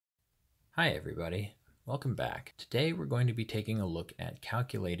Hi everybody, welcome back. Today we're going to be taking a look at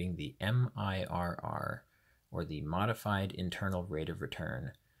calculating the MIRR, or the Modified Internal Rate of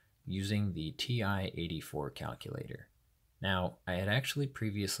Return, using the TI-84 calculator. Now, I had actually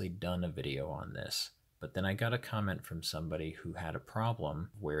previously done a video on this, but then I got a comment from somebody who had a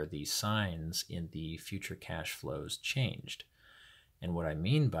problem where the signs in the future cash flows changed. And what I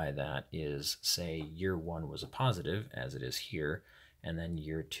mean by that is, say year one was a positive, as it is here, and then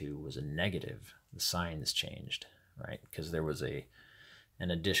year two was a negative. The signs changed, right? Because there was an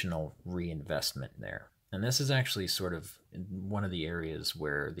additional reinvestment there. And this is actually sort of one of the areas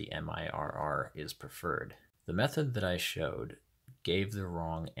where the MIRR is preferred. The method that I showed gave the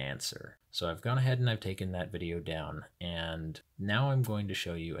wrong answer. So I've gone ahead and I've taken that video down, and now I'm going to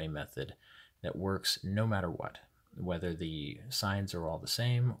show you a method that works no matter what. Whether the signs are all the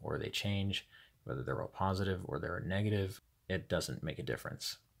same or they change, whether they're all positive or they're negative, it doesn't make a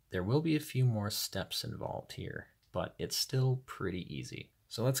difference. There will be a few more steps involved here, but it's still pretty easy.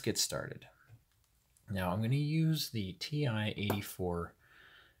 So let's get started. Now I'm going to use the TI-84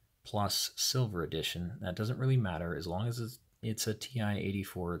 Plus Silver Edition. That doesn't really matter. As long as it's a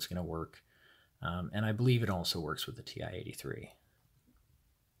TI-84, it's going to work. And I believe it also works with the TI-83.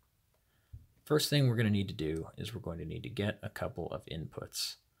 First thing we're going to need to do is we're going to need to get a couple of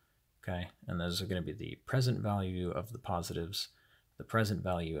inputs. Okay, and those are going to be the present value of the positives, the present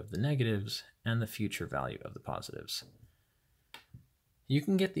value of the negatives, and the future value of the positives. You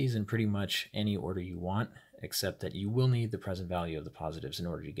can get these in pretty much any order you want, except that you will need the present value of the positives in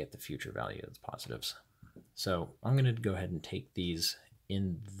order to get the future value of the positives. So I'm going to go ahead and take these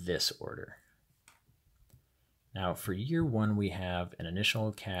in this order. Now for year one, we have an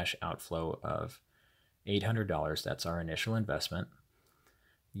initial cash outflow of $800. That's our initial investment.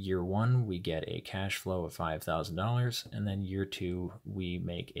 Year one, we get a cash flow of $5,000, and then year two, we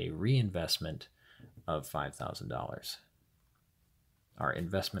make a reinvestment of $5,000. Our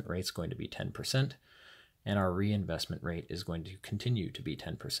investment rate is going to be 10%, and our reinvestment rate is going to continue to be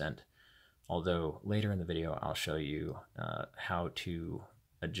 10%, although later in the video I'll show you how to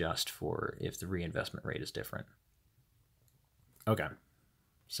adjust for if the reinvestment rate is different. Okay,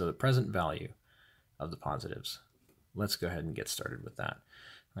 so the present value of the positives. Let's go ahead and get started with that.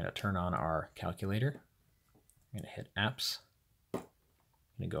 I'm going to turn on our calculator. I'm going to hit Apps. I'm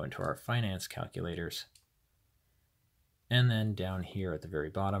going to go into our Finance calculators. And then down here at the very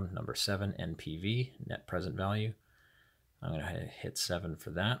bottom, number 7, NPV, net present value. I'm going to hit 7 for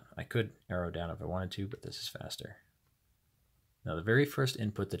that. I could arrow down if I wanted to, but this is faster. Now the very first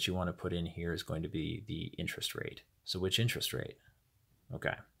input that you want to put in here is going to be the interest rate. So which interest rate?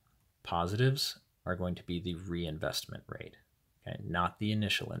 Okay. Positives are going to be the reinvestment rate, okay, not the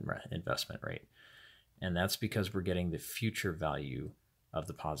initial investment rate. And that's because we're getting the future value of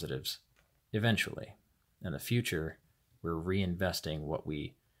the positives eventually. In the future, we're reinvesting what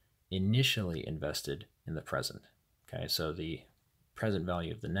we initially invested in the present. Okay, so the present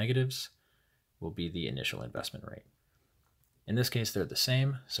value of the negatives will be the initial investment rate. In this case, they're the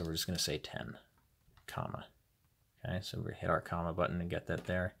same, so we're just going to say 10, comma. Okay, so we hit our comma button and get that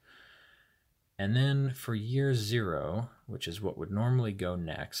there. And then for year 0, which is what would normally go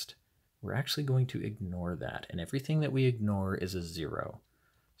next, we're actually going to ignore that. And everything that we ignore is a 0.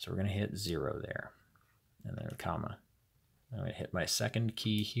 So we're going to hit 0 there, and then a comma. I'm going to hit my second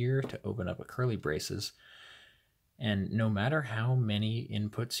key here to open up a curly braces. And no matter how many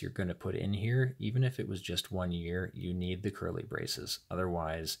inputs you're going to put in here, even if it was just 1 year, you need the curly braces.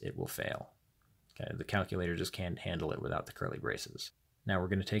 Otherwise, it will fail. Okay, the calculator just can't handle it without the curly braces. Now we're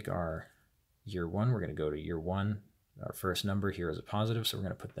going to take our year 1. We're going to go to year 1. Our first number here is a positive, so we're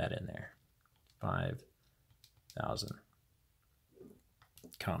going to put that in there. 5,000,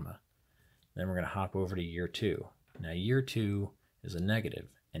 comma. Then we're going to hop over to year 2. Now year 2 is a negative,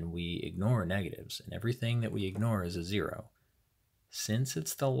 and we ignore negatives, and everything that we ignore is a 0. Since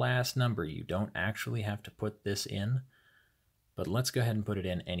it's the last number, you don't actually have to put this in, but let's go ahead and put it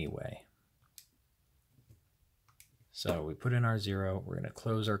in anyway. So we put in our 0, we're going to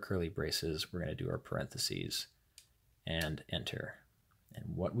close our curly braces, we're going to do our parentheses, and enter.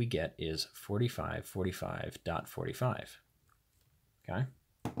 And what we get is 4545.45. Okay?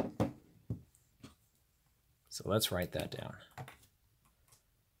 So let's write that down.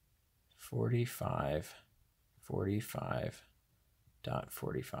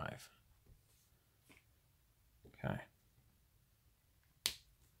 4545.45. Okay.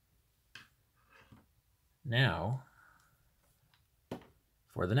 Now,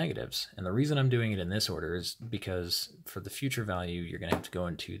 for the negatives. And the reason I'm doing it in this order is because for the future value, you're going to have to go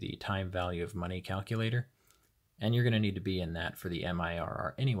into the time value of money calculator And you're going to need to be in that for the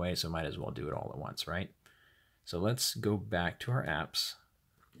MIRR anyway, so might as well do it all at once, right? So let's go back to our apps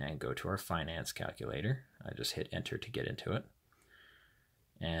and go to our finance calculator. I just hit enter to get into it.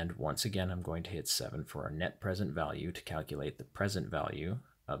 And once again, I'm going to hit 7 for our net present value to calculate the present value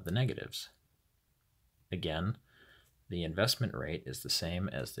of the negatives. Again, the investment rate is the same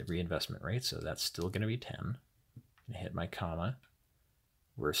as the reinvestment rate, so that's still going to be 10. I hit my comma.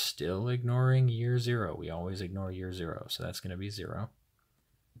 We're still ignoring year 0. We always ignore year 0, so that's going to be 0,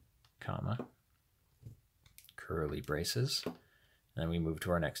 comma, curly braces, and then we move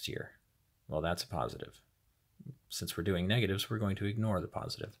to our next year. Well, that's a positive. Since we're doing negatives, we're going to ignore the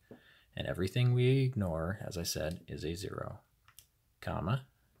positive. And everything we ignore, as I said, is a 0, comma,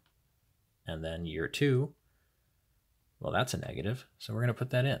 and then year 2, well, that's a negative, so we're going to put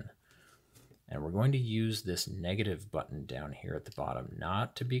that in. And we're going to use this negative button down here at the bottom,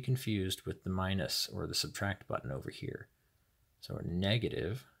 not to be confused with the minus or the subtract button over here. So we're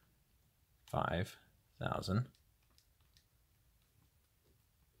negative 5,000.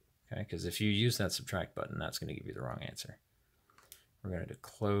 Okay, because if you use that subtract button, that's going to give you the wrong answer. We're going to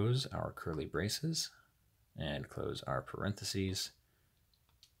close our curly braces and close our parentheses.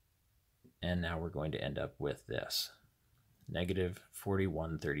 And now we're going to end up with this, negative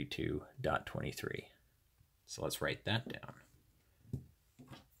 4132.23. So let's write that down.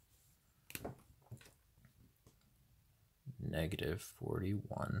 Negative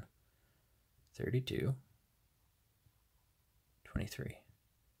 4132.23.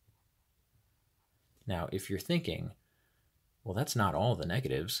 Now, if you're thinking, well, that's not all the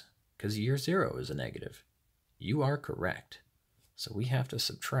negatives, because year 0 is a negative. You are correct. So we have to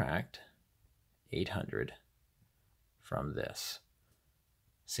subtract 800 from this.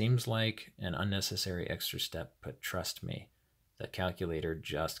 Seems like an unnecessary extra step, but trust me, the calculator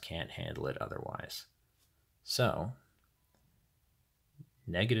just can't handle it otherwise. So,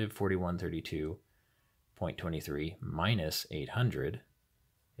 negative 4132.23 minus 800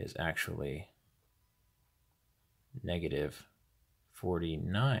 is actually negative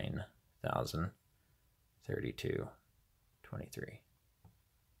 49,032.23.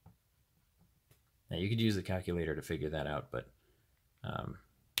 Now you could use the calculator to figure that out, but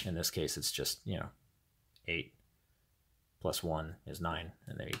in this case it's just, 8 plus 1 is 9,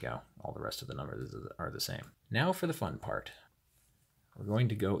 and there you go. All the rest of the numbers are the same. Now for the fun part. We're going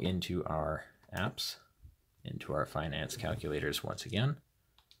to go into our apps, into our finance calculators once again.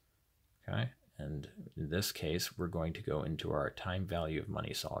 Okay, and in this case we're going to go into our time value of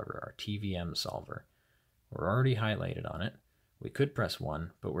money solver, our TVM solver. We're already highlighted on it. We could press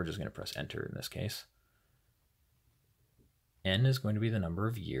 1, but we're just going to press enter in this case. N is going to be the number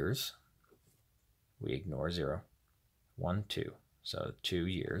of years. We ignore 0. 1, 2. So 2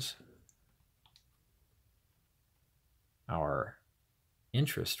 years. Our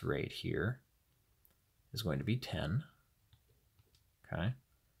interest rate here is going to be 10. Okay.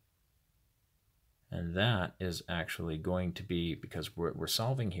 And that is actually going to be, because we're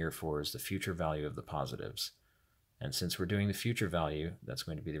solving here for is the future value of the positives. And since we're doing the future value, that's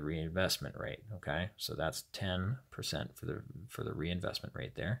going to be the reinvestment rate, okay? So that's 10% for the reinvestment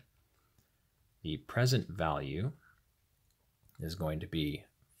rate there. The present value is going to be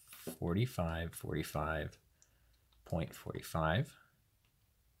 45.45.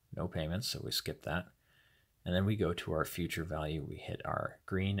 No payments, so we skip that. And then we go to our future value. We hit our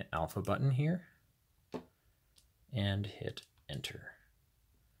green alpha button here and hit enter.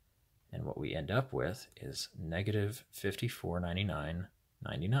 And what we end up with is negative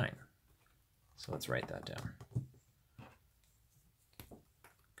 54.99.99. So let's write that down.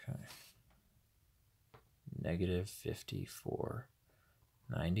 Okay. Negative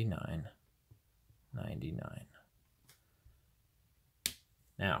 54.99.99.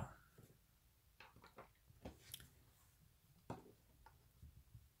 Now,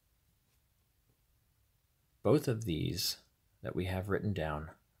 both of these that we have written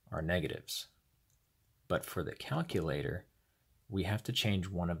down are negatives. But for the calculator, we have to change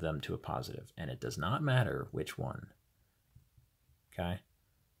one of them to a positive, and it does not matter which one. Okay?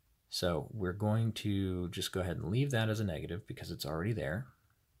 So we're going to just go ahead and leave that as a negative because it's already there,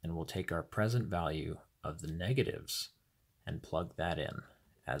 and we'll take our present value of the negatives and plug that in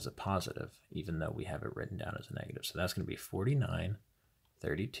as a positive, even though we have it written down as a negative. So that's going to be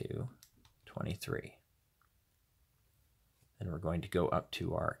 49.32.23. Then we're going to go up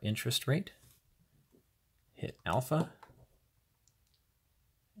to our interest rate, hit alpha,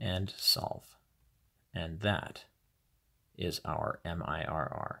 and solve. And that is our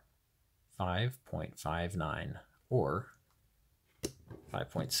MIRR, 5.59 or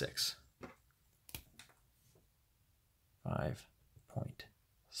 5.6.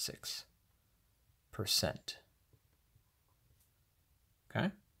 5.6%.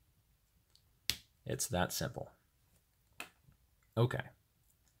 Okay? It's that simple. Okay.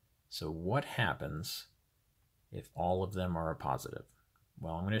 So what happens if all of them are a positive?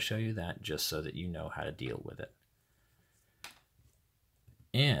 Well, I'm going to show you that just so that you know how to deal with it.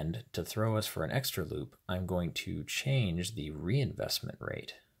 And to throw us for an extra loop, I'm going to change the reinvestment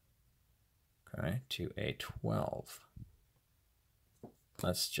rate, okay, to a 12.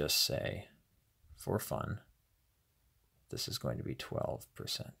 Let's just say, for fun, this is going to be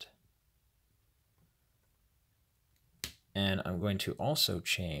 12%. And I'm going to also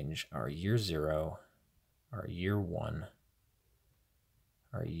change our year 0, our year 1,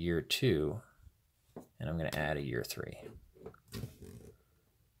 our year 2, and I'm going to add a year 3.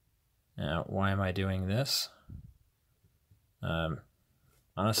 Now, why am I doing this?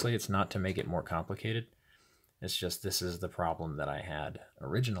 Honestly, it's not to make it more complicated. It's just this is the problem that I had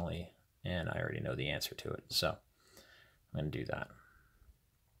originally, and I already know the answer to it. So I'm going to do that.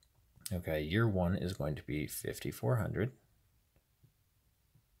 Okay, year 1 is going to be 5,400.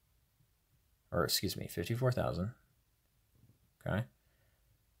 Or excuse me, 54,000. Okay,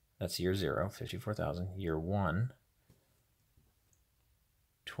 that's year 0, 54,000. Year 1,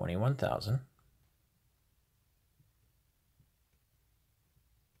 21,000.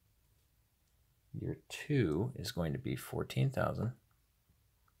 Year 2 is going to be 14,000.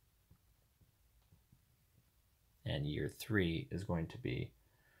 And year 3 is going to be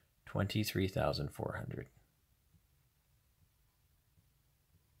 23,400.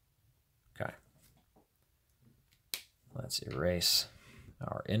 Okay. Let's erase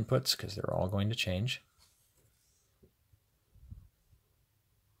our inputs because they're all going to change.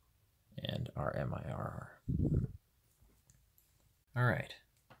 And our MIRR. All right,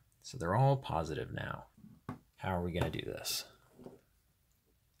 so they're all positive now. How are we going to do this?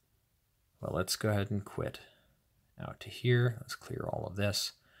 Well, let's go ahead and quit out to here. Let's clear all of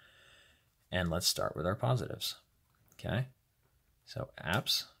this. And let's start with our positives. Okay, so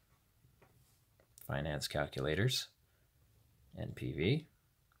apps, finance calculators, NPV.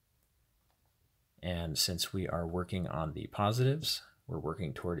 And since we are working on the positives, we're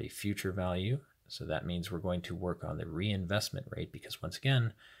working toward a future value. So that means we're going to work on the reinvestment rate because once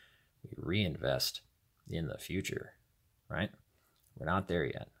again, we reinvest in the future, right? We're not there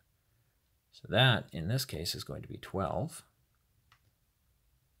yet. So that, in this case, is going to be 12,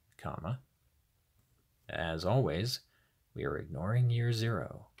 comma. As always, we are ignoring year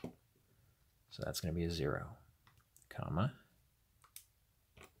 0. So that's going to be a 0, comma.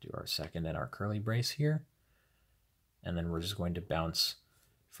 Do our second and our curly brace here. And then we're just going to bounce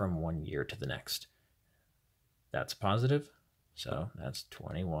from one year to the next. That's positive. So that's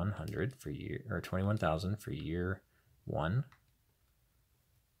 2,100 for year, or 21,000 for year 1.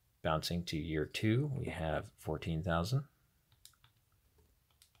 Bouncing to year 2, we have 14,000,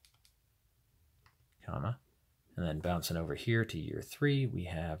 comma. And then bouncing over here to year 3, we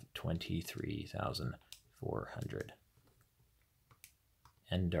have 23,400.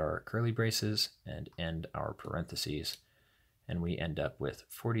 End our curly braces and end our parentheses, and we end up with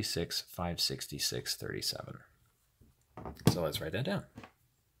 46,566.37. So let's write that down.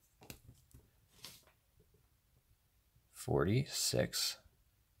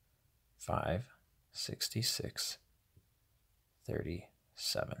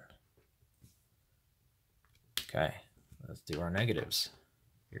 46,566.37. Okay, let's do our negatives.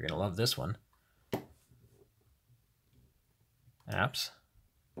 You're going to love this one. Apps,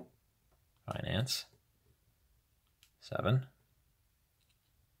 finance, 7.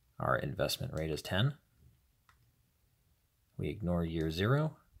 Our investment rate is 10. We ignore year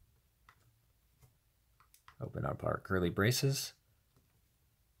 0. Open up our curly braces.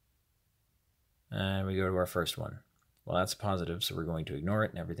 And we go to our first one. Well, that's positive, so we're going to ignore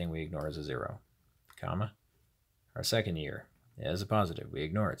it, and everything we ignore is a 0, comma. Our second year is a positive. We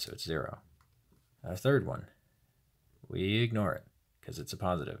ignore it, so it's 0. Our third one, we ignore it because it's a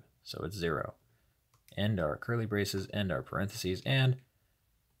positive, so it's 0. End our curly braces, end our parentheses, and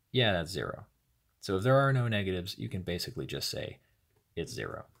yeah, that's 0. So if there are no negatives, you can basically just say it's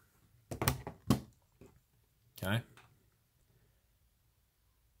 0. Okay?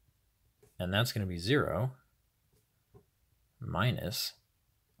 And that's going to be 0 minus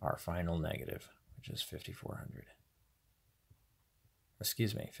our final negative, which is 5,400.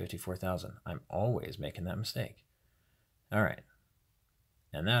 Excuse me, 54,000. I'm always making that mistake. All right.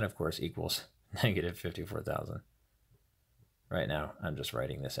 And that, of course, equals negative 54,000. Right now, I'm just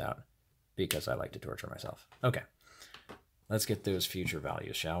writing this out because I like to torture myself. Okay. Let's get those future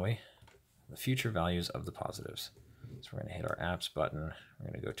values, shall we? The future values of the positives. So we're going to hit our apps button. We're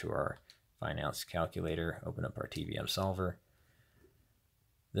going to go to our finance calculator, open up our TVM solver.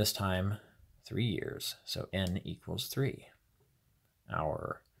 This time, 3 years, so n equals 3.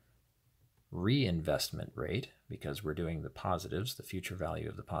 Our reinvestment rate, because we're doing the positives, the future value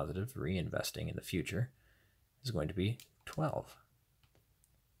of the positive, reinvesting in the future, is going to be 12.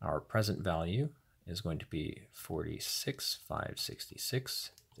 Our present value is going to be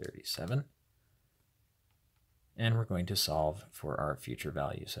 46,566.37. And we're going to solve for our future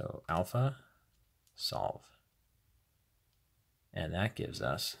value. So alpha, solve. And that gives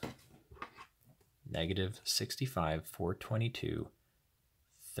us negative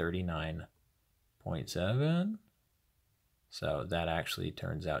 65,422.39.7. So that actually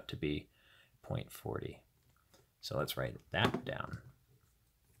turns out to be 0.40. So let's write that down.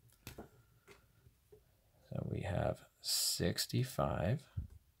 So we have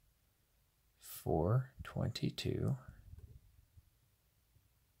 65,422.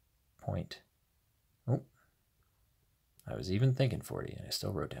 I was even thinking 40, and I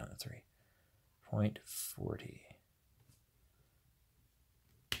still wrote down the 3. 0.40.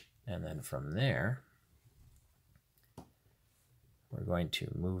 And then from there, we're going to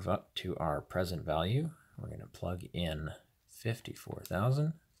move up to our present value. We're going to plug in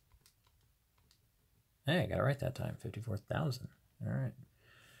 54,000. Hey, I got it right that time, 54,000. All right.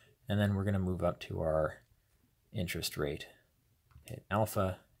 And then we're going to move up to our interest rate. Hit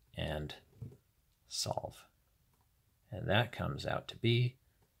alpha and solve. And that comes out to be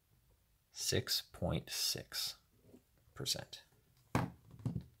 6.6%,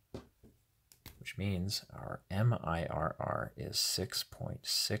 which means our MIRR is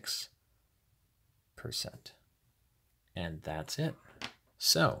 6.6%. And that's it.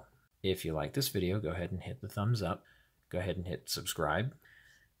 So if you like this video, go ahead and hit the thumbs up. Go ahead and hit subscribe.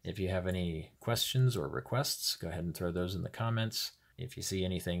 If you have any questions or requests, go ahead and throw those in the comments. If you see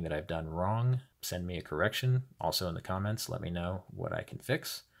anything that I've done wrong, send me a correction. Also in the comments, let me know what I can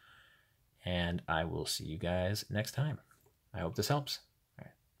fix. And I will see you guys next time. I hope this helps.